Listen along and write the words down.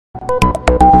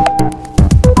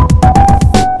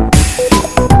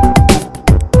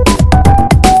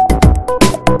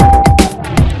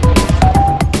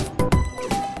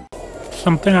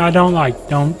something I don't like.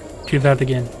 Don't do that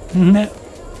again.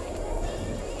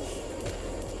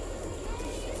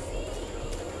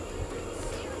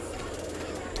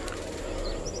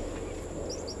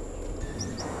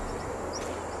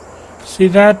 See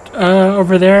that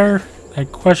over there?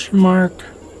 That question mark?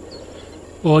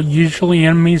 Well, usually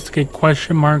enemies get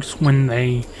question marks when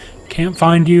they can't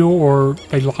find you or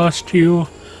they lost you.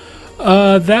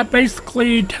 That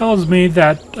basically tells me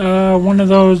that one of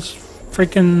those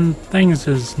freaking things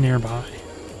is nearby.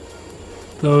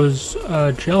 Those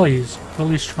jellies,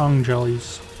 really strong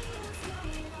jellies.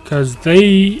 Because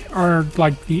they are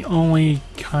like the only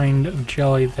kind of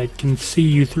jelly that can see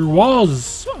you through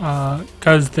walls.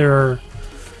 Because they're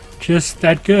just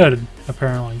that good,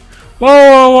 apparently. Whoa,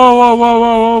 whoa, whoa, whoa,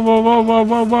 whoa, whoa, whoa, whoa,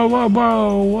 whoa, whoa, whoa,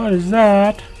 whoa, what is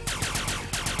that?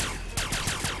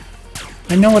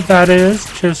 I know what that is,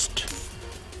 just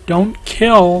don't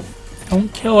kill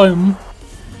him.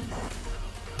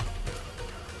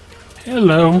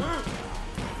 Hello.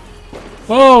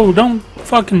 Whoa, don't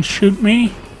fucking shoot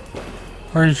me.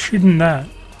 Or is shooting that,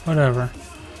 whatever.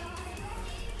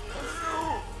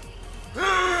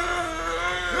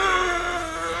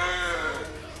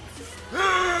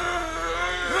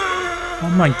 Oh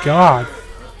my god.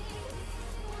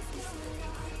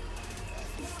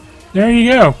 There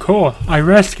you go, cool. I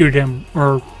rescued him,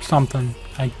 or something.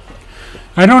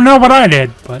 I don't know what I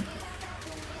did, but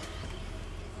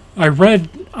I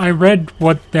read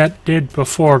what that did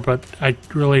before, but I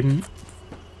really didn't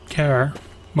care.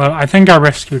 Well, I think I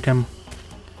rescued him.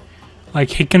 Like,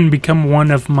 he can become one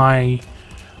of my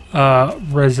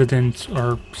residents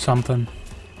or something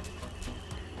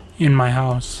in my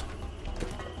house.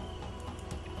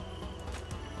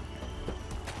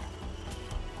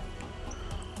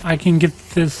 I can get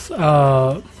this, get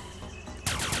out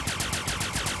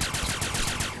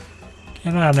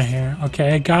of here.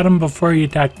 Okay, I got him before he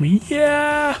attacked me.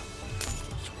 Yeah!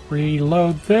 Let's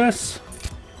reload this.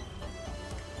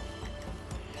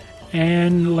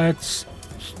 And let's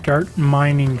start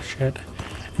mining shit.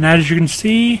 And as you can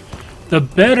see, the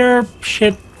better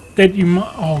shit that you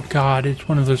oh god, it's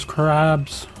one of those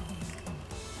crabs.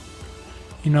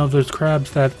 You know, those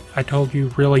crabs that I told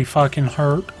you really fucking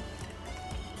hurt.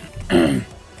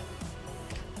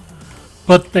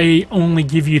 But they only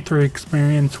give you 3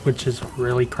 experience, which is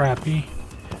really crappy.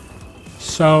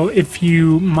 So if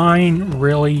you mine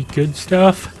really good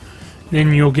stuff,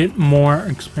 then you'll get more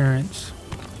experience.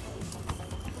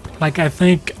 Like, I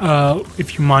think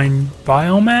if you mine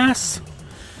biomass,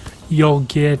 you'll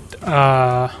get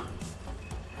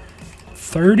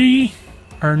 30,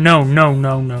 or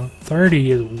no,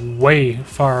 30 is way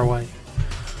far away.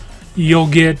 You'll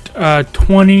get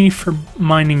 20 for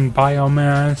mining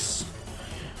biomass.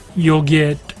 You'll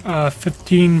get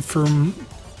 15 for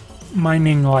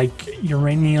mining like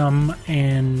uranium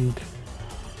and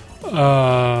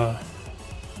okay,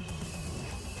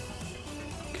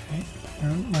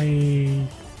 apparently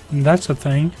that's a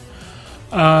thing.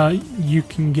 You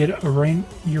can get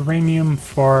uranium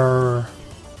for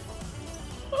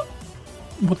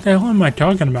what the hell am I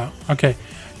talking about? Okay,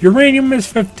 uranium is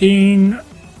 15.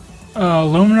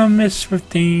 Aluminum is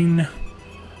 15.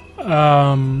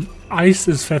 Ice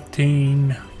is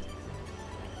 15.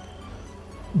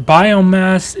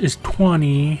 Biomass is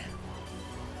 20.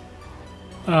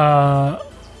 I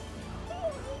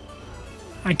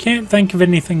can't think of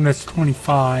anything that's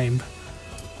 25.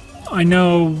 I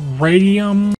know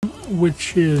radium,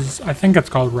 which is, I think it's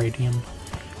called radium,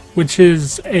 which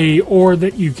is a ore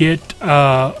that you get,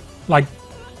 like,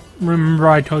 remember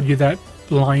I told you that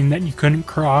line that you couldn't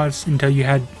cross until you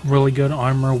had really good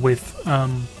armor with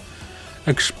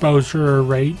exposure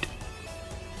rate,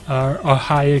 a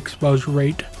high exposure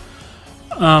rate.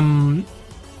 Down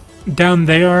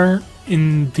there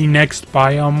in the next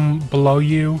biome below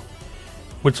you,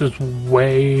 which is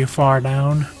way far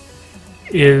down,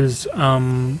 is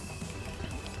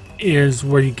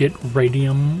where you get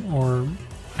radium or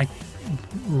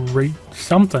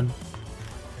something.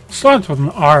 It starts with an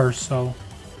R, so.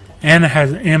 And it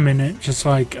has M in it, just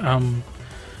like iridium,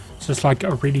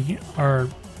 or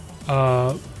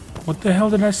what the hell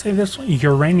did I say this one?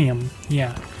 Uranium,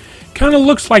 yeah. Kind of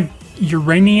looks like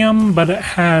uranium, but it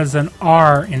has an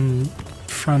R in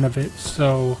front of it,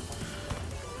 so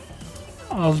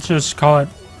I'll just call it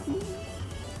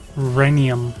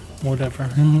uranium, whatever.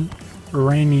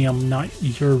 Uranium, not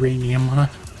uranium, huh?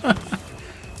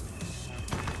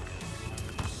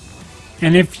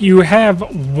 And if you have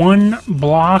 1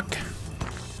 block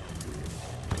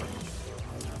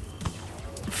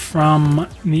from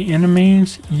the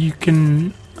enemies, you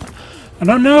can... I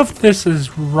don't know if this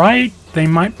is right they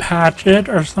might patch it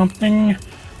or something,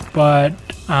 but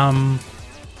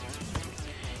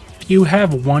if you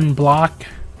have one block,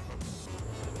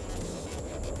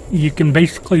 you can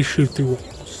basically shoot through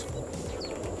walls.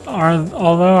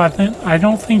 Although I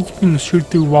don't think you can shoot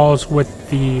through walls with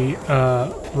the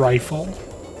rifle.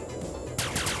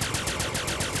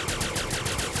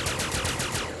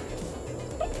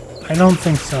 I don't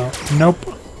think so.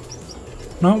 Nope.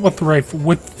 Not with the rifle.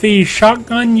 With the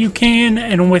shotgun you can,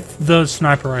 and with the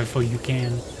sniper rifle you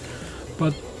can.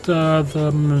 But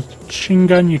the machine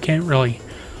gun you can't really.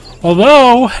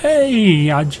 Although,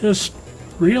 hey, I just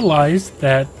realized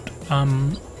that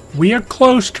we are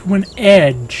close to an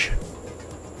edge.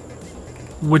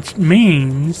 Which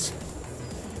means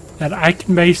that I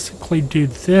can basically do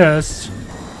this.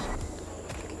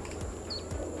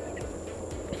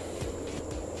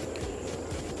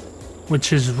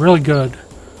 Which is really good.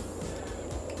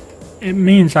 It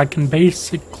means I can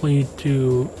basically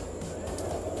do...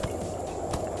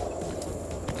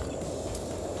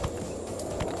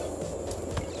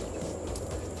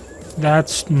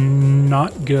 That's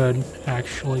not good,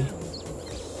 actually.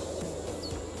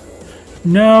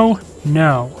 No,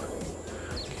 no.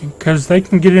 Because they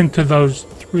can get into those,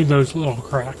 through those little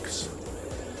cracks.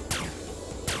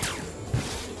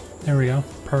 There we go.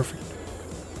 Perfect.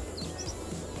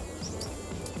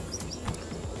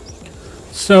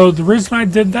 So the reason I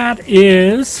did that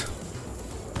is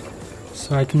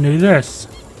so I can do this.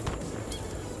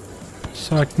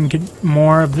 So I can get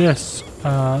more of this,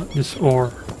 this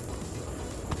ore.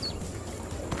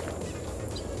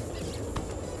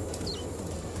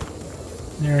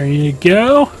 There you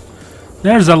go.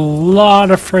 There's a lot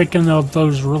of freaking of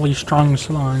those really strong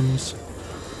slimes.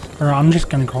 Or I'm just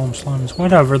gonna call them slimes.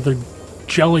 Whatever, they're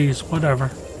jellies,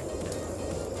 whatever.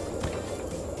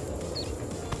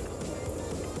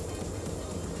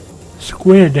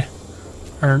 Squid.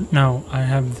 Or no, I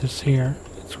have this here.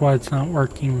 That's why it's not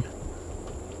working.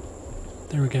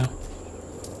 There we go.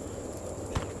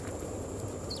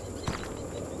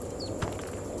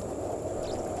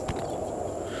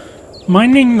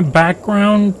 Mining the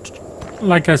background,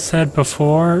 like I said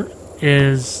before,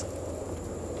 is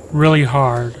really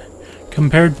hard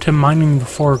compared to mining the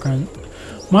foreground.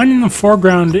 Mining the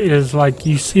foreground is like,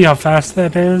 you see how fast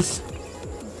that is?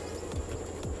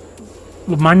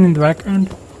 Mining the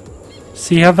background,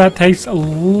 see how that takes a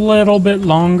little bit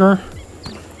longer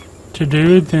to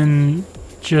do than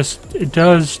just it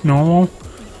does normal.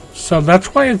 So that's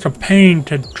why it's a pain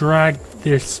to drag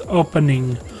this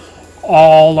opening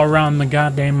all around the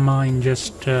goddamn mine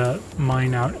just to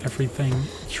mine out everything.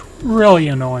 It's really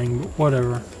annoying, but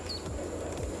whatever.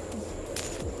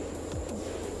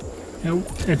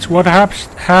 It's what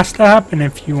has to happen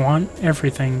if you want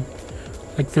everything,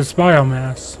 like this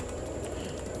biomass.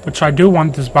 Which I do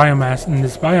want this biomass, and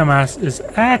this biomass is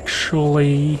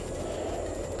actually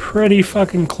pretty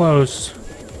fucking close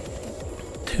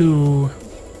to...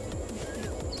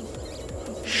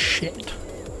 Shit.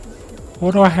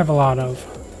 What do I have a lot of?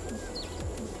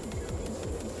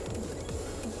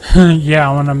 Yeah,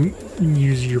 I want to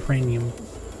use uranium.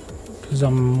 Because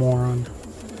I'm a moron.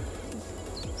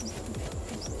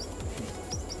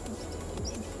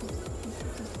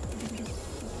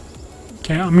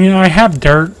 Okay, I mean, I have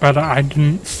dirt, but I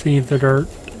didn't see the dirt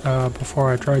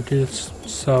before I tried this,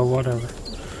 so whatever.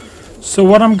 So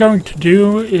what I'm going to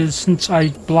do is, since I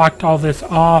blocked all this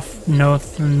off,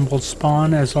 nothing will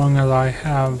spawn as long as I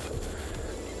have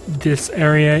this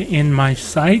area in my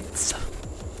sights.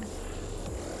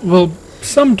 Well,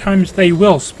 sometimes they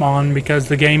will spawn because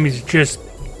the game is just...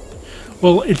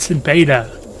 Well, it's in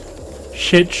beta.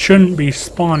 Shit shouldn't be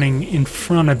spawning in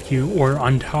front of you or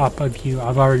on top of you.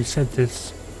 I've already said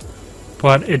this.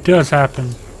 But it does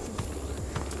happen.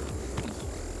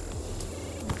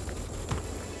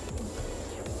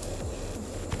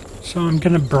 So I'm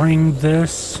gonna bring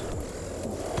this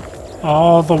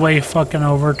all the way fucking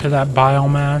over to that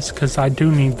biomass, because I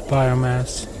do need the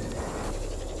biomass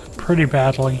pretty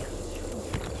badly.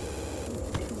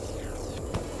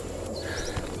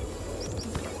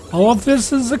 All of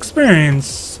this is experience,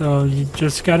 so you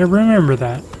just gotta remember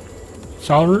that. It's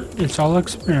all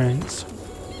experience.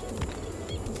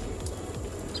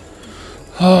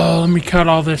 Oh, let me cut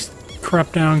all this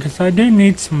crap down, because I do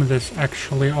need some of this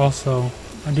actually also.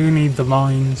 I do need the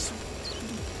vines.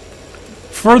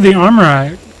 For the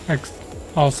armor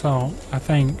also, I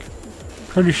think.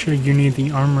 Pretty sure you need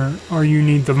the armor, or you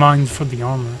need the vines for the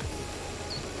armor.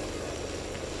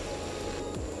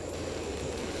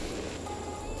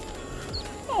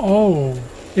 Oh,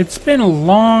 it's been a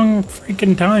long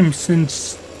freaking time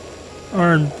since,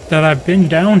 or that I've been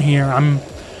down here.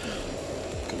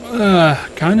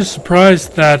 Kind of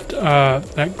surprised that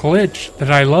that glitch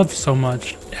that I love so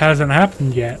much hasn't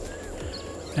happened yet.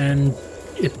 And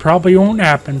it probably won't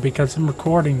happen because I'm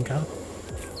recording. God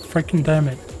freaking damn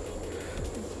it.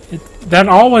 That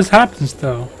always happens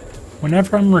though.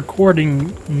 Whenever I'm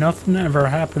recording, nothing ever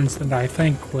happens that I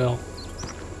think will.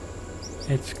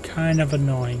 It's kind of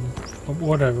annoying, but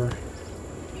whatever.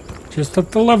 Just have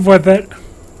to live with it.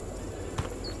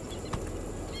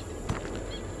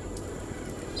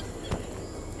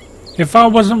 If I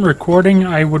wasn't recording,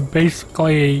 I would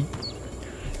basically,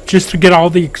 just to get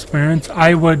all the experience,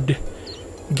 I would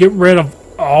get rid of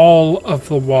all of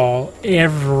the wall,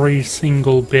 every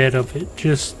single bit of it,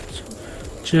 just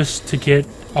to get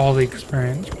all the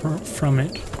experience from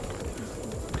it.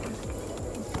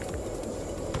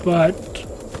 But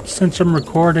since I'm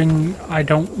recording, I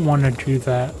don't want to do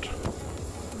that.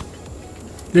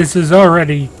 This is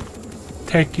already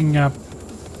taking up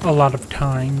a lot of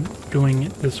time doing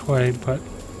it this way, but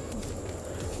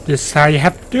this is how you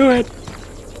have to do it.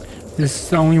 This is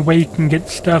the only way you can get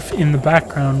stuff in the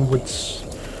background, which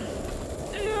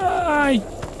I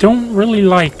don't really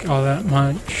like all that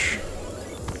much.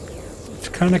 It's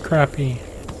kind of crappy,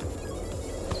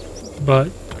 but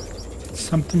it's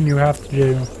something you have to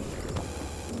do.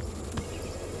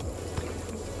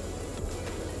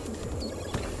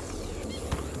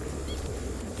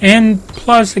 And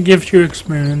plus it gives you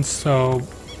experience, so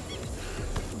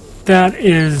that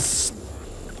is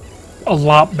a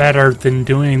lot better than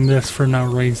doing this for no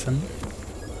reason.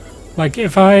 Like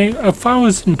if I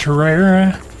was in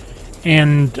Terraria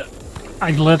and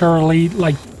I literally,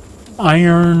 like,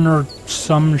 iron or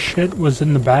some shit was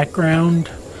in the background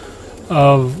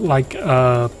of like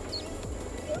a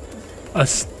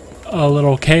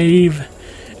little cave,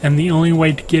 and the only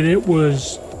way to get it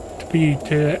was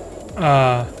to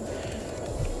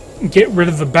get rid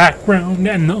of the background,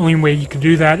 and the only way you could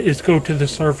do that is go to the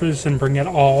surface and bring it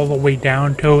all the way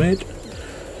down to it.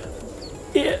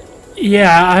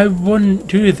 Yeah, I wouldn't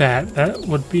do that. That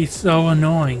would be so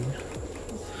annoying.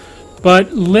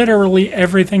 But literally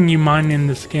everything you mine in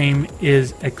this game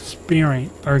is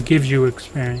experience, or gives you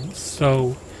experience,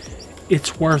 so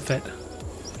it's worth it.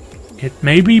 It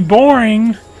may be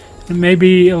boring, it may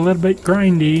be a little bit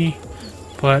grindy,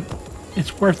 but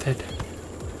it's worth it.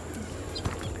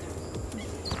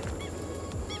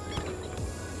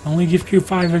 Only gives you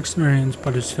 5 experience,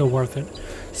 but it's still worth it.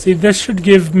 See, this should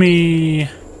give me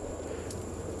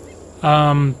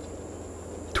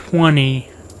 20.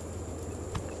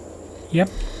 Yep,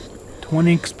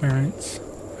 20 experience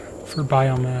for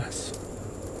biomass,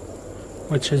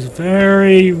 which is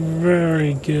very,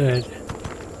 very good.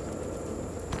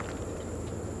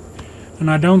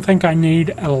 And I don't think I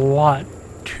need a lot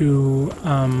to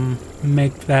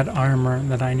make that armor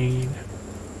that I need,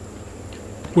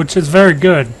 which is very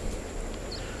good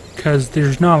because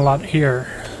there's not a lot here.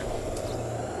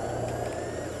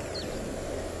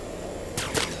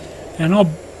 And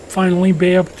I'll finally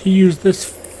be able to use this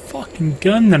fucking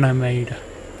gun that I made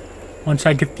once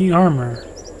I get the armor.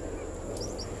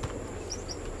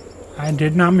 I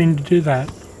did not mean to do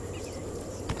that.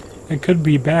 It could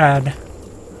be bad.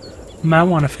 Might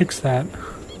want to fix that.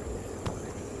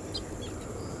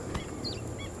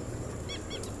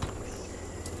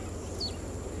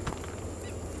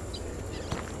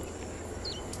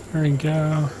 There we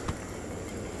go.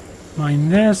 Mine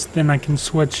this, then I can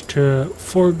switch to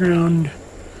foreground,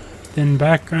 then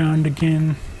background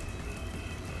again.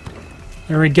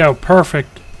 There we go,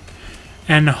 perfect.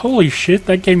 And holy shit,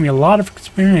 that gave me a lot of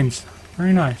experience.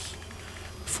 Very nice.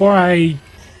 Before I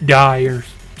die or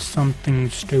something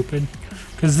stupid,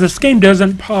 because this game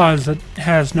doesn't pause, it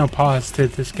has no pause to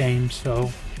this game,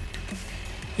 so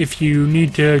if you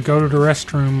need to go to the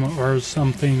restroom or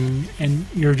something and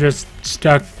you're just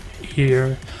stuck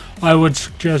here, I would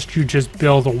suggest you just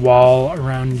build a wall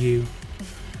around you.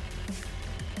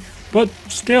 But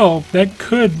still, that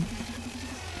could,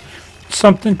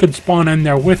 something could spawn in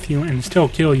there with you and still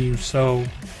kill you, so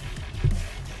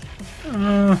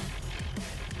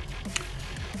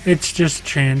it's just a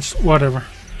chance, whatever.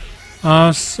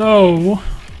 So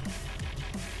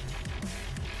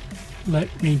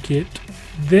let me get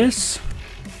this.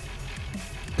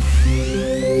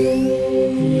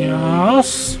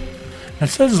 Yes. It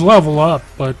says level up,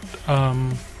 but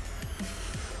I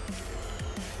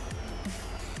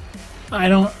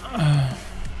don't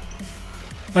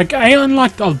like, I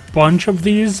unlocked a bunch of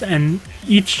these, and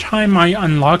each time I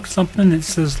unlock something it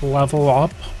says level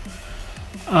up,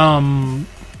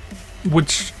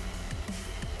 which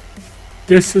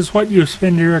this is what you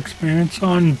spend your experience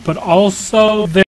on, but also